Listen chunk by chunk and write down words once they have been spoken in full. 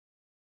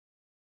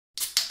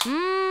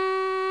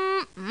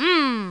What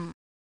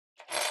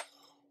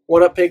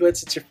up,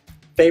 Piglets? It's your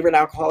favorite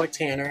alcoholic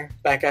Tanner,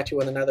 back at you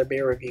with another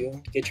beer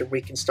review to get your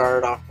weekend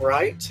started off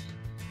right.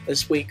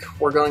 This week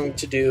we're going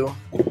to do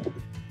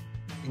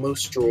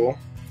Moose Drool.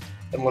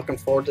 Been looking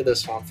forward to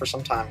this one for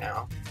some time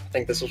now. I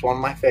think this is one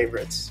of my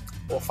favorites.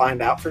 We'll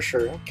find out for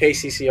sure.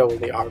 KCCO will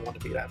be a hard one to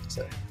beat, I have to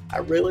say. I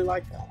really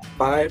like that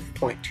one.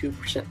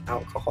 5.2%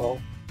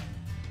 alcohol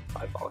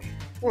by volume.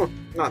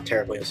 Not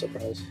terribly a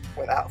surprise.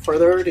 Without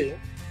further ado,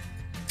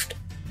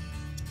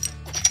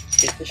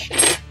 get this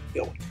shit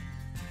going.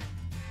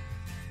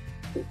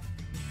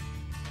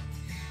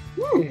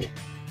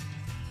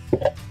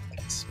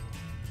 It's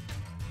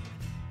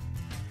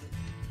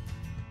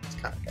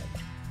kind of good.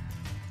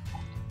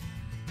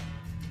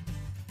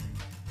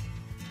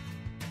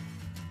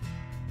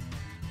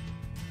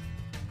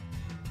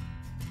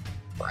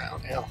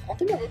 Brown ale. I don't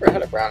think I've ever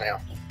had a brown ale.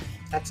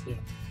 That's new.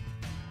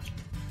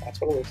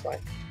 That's what it looks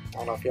like. I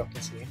don't know if y'all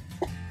can see.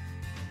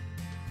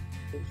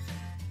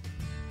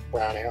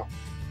 Brown ale.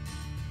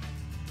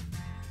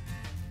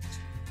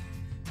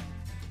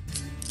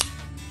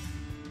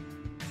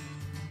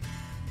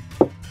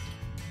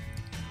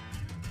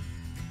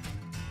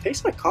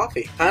 Tastes like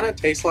coffee. Kind of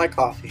tastes like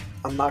coffee.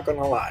 I'm not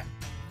gonna lie.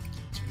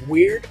 It's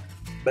weird,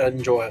 but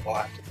enjoyable,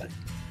 I have to think.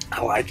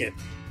 I like it.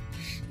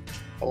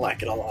 I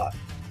like it a lot.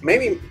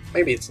 Maybe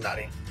it's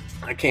nutty.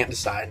 I can't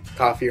decide.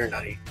 Coffee or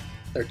nutty.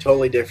 They're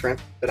totally different,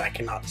 but I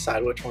cannot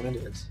decide which one it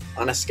is.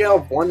 On a scale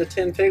of 1 to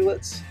 10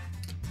 piglets,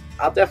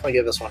 I'll definitely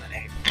give this one an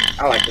 8.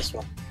 I like this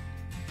one.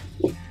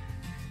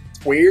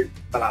 It's weird,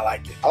 but I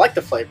like it. I like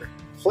the flavor.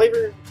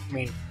 Flavor, I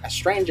mean, as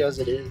strange as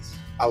it is,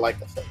 I like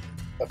the flavor.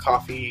 The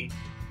coffee,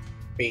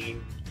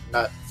 bean,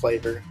 nut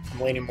flavor.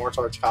 I'm leaning more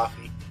towards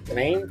coffee. The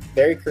name,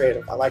 very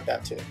creative. I like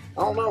that too.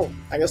 I don't know.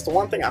 I guess the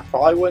one thing I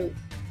probably wouldn't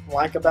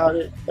like about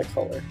it, the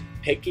color.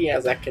 Picky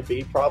as that could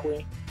be,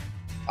 probably.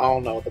 I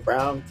don't know. The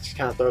brown just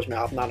kind of throws me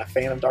off. I'm not a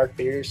fan of dark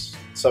beers.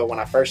 So when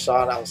I first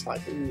saw it, I was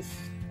like,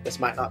 oof, this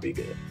might not be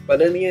good.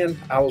 But in the end,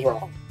 I was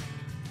wrong.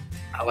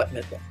 I'll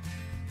admit that.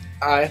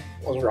 I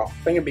was wrong.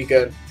 I think it'd be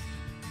good.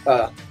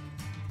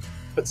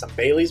 Put some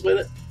Baileys with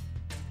it.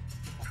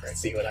 Let's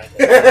see what I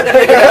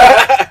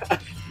did.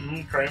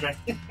 Creamy.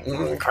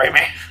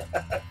 Creamy.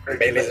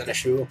 Baileys in a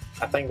shoe.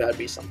 I think that'd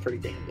be some pretty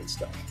damn good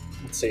stuff.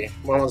 Let's see.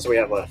 What ones do we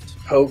have left?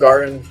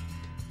 Hoegaarden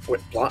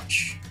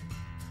Wit-Blanche.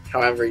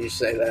 However you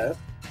say that.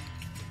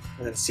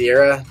 And then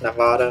Sierra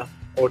Nevada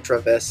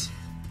Otra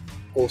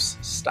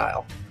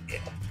Gose-Style. Yeah.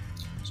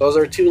 So those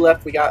are 2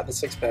 left we got in the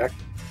 6-pack.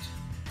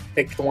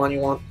 Pick the one you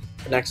want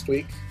for next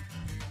week.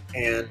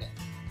 And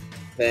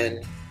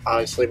then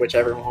obviously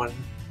whichever one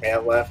we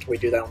have left, we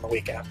do that on the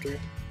week after.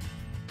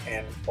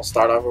 And we'll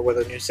start over with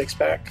a new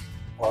 6-pack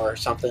or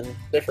something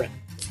different.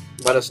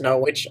 Let us know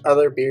which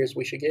other beers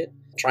we should get.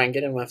 Try and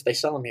get them if they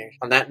sell them here.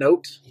 On that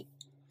note,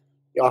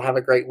 y'all have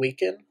a great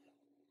weekend.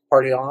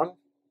 Party on,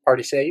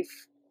 party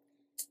safe,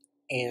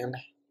 and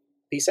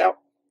peace out,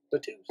 the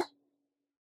twos.